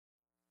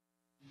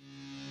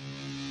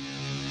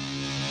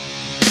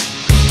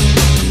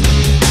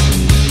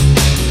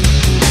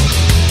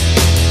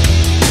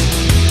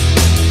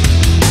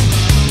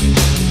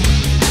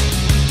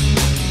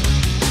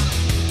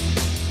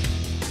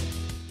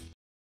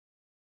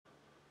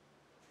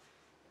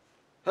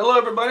Hello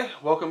everybody,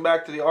 welcome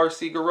back to the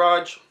RC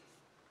Garage.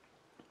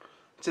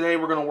 Today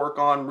we're going to work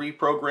on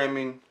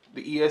reprogramming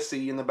the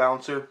ESC in the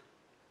bouncer.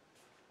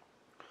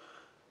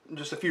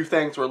 Just a few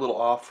things were a little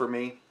off for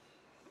me,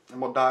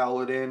 and we'll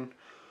dial it in.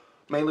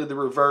 Mainly the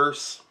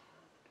reverse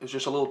is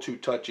just a little too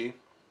touchy,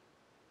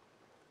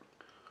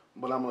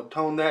 but I'm going to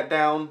tone that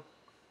down,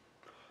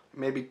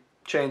 maybe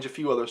change a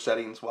few other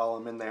settings while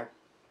I'm in there.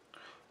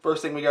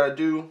 First thing we got to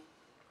do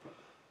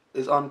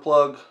is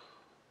unplug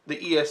the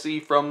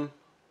ESC from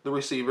the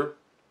receiver,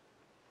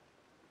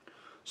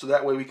 so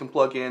that way we can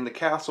plug in the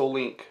Castle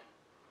link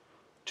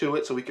to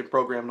it so we can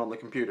program it on the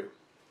computer.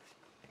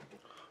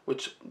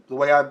 Which, the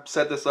way I've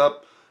set this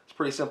up, it's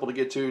pretty simple to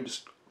get to.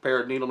 Just a pair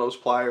of needle nose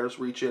pliers,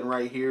 reach in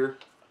right here,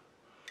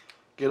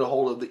 get a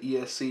hold of the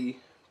ESC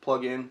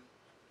plug-in,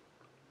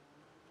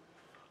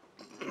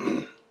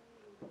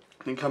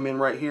 and come in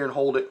right here and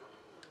hold it,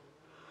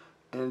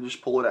 and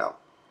just pull it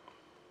out.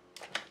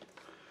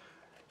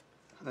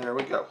 There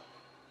we go.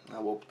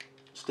 Now we'll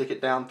stick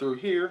it down through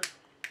here,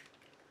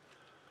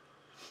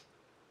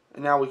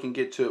 and now we can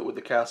get to it with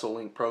the Castle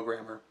Link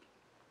programmer.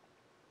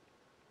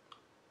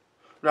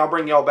 And I'll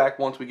bring y'all back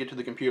once we get to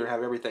the computer and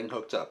have everything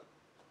hooked up.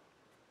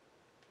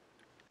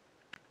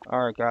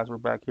 Alright guys, we're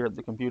back here at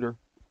the computer.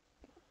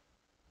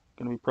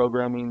 Going to be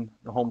programming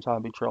the Holmes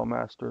Hobby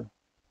Trailmaster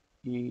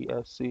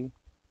ESC.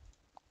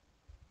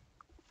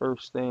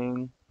 First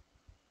thing,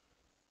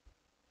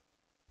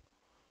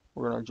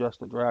 we're going to adjust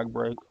the drag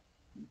brake,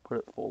 put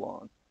it full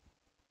on.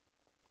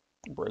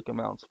 Brake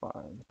amount's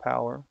fine.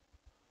 Power,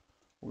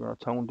 we're going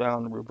to tone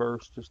down the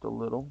reverse just a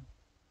little.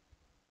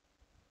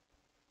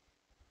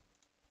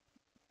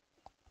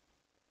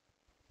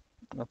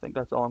 I think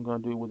that's all I'm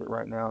going to do with it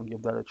right now and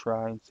give that a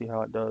try and see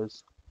how it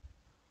does.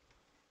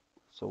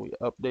 So we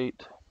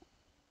update.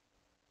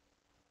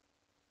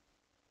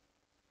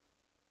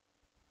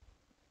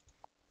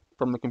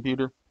 From the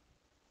computer,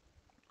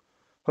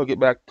 hook it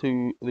back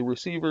to the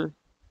receiver,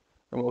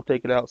 and we'll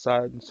take it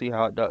outside and see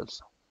how it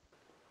does.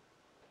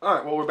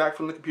 Alright, well, we're back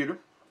from the computer.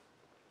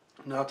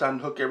 Now time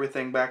to hook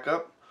everything back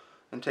up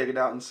and take it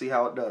out and see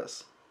how it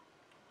does.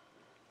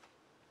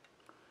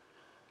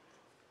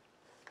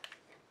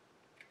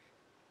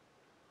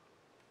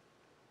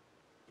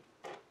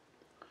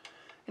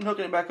 And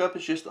hooking it back up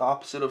is just the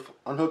opposite of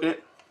unhooking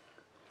it.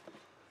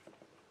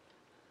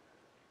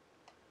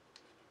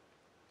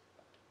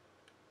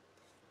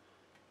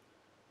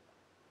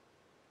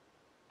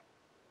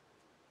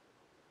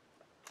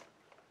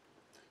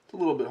 It's a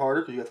little bit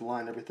harder because you have to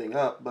line everything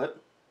up,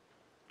 but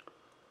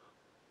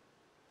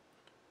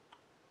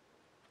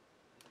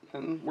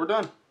and we're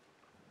done.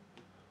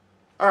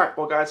 Alright,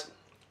 well guys,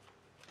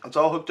 it's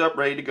all hooked up,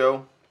 ready to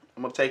go.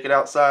 I'm going to take it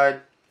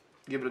outside,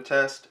 give it a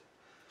test,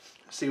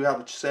 see how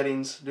the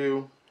settings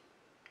do,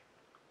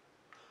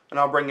 and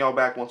I'll bring y'all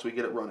back once we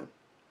get it running.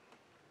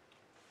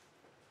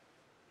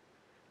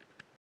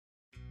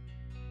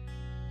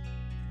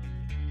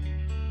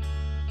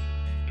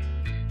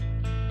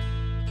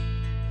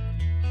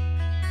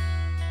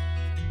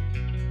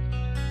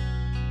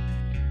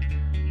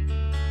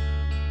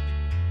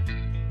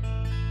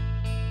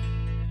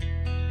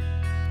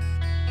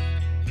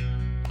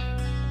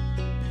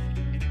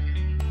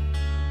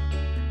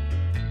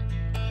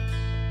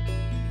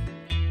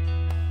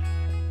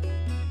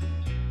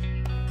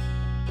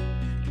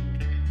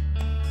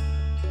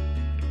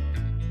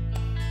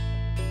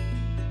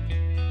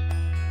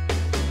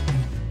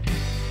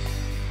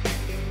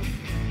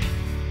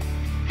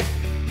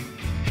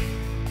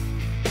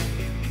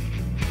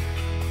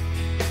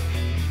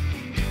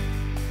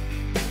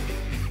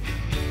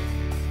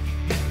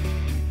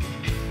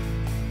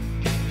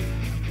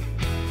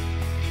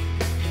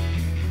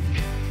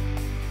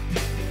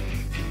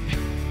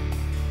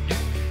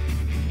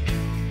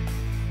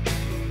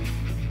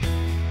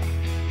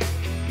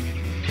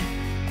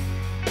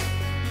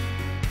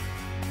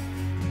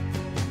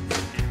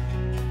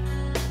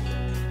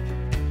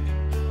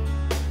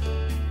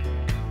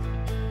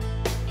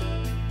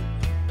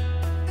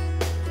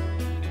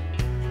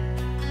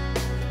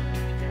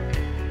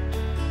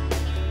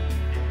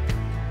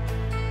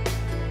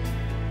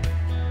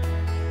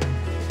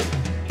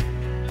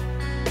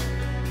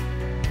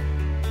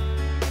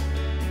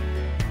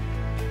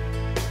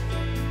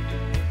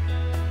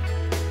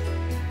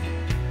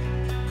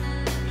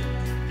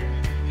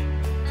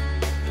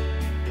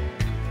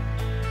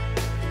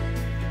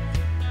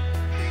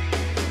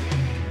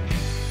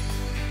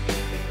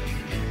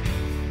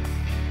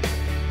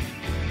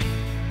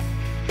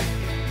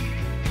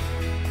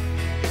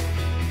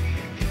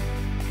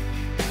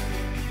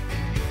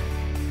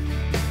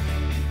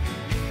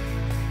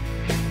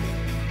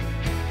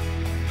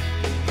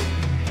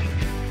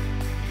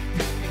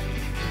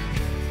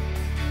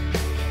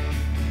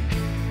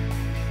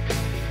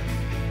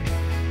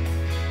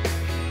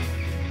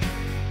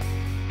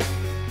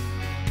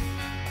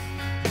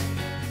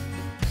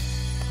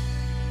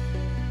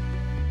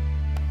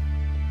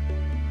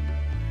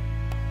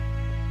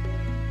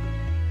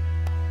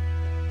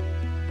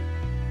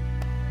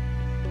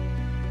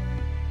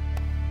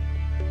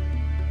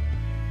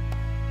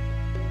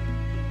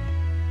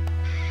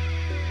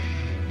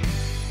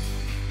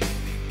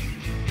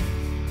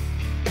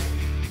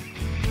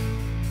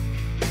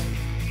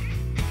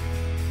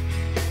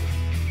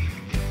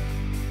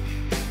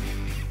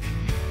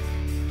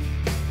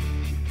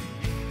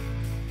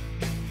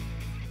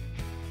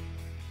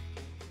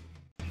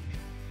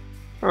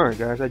 Alright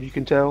guys, as you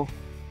can tell,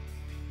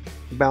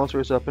 the bouncer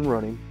is up and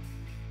running.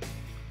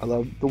 I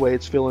love the way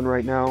it's feeling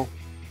right now.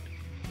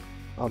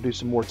 I'll do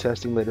some more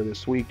testing later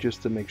this week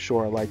just to make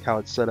sure I like how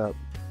it's set up.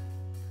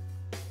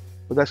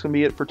 But that's going to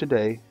be it for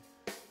today.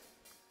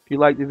 If you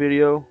liked the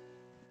video,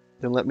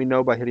 then let me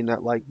know by hitting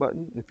that like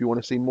button. If you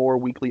want to see more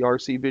weekly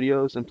RC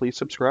videos, then please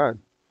subscribe.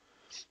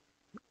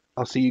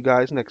 I'll see you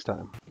guys next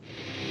time.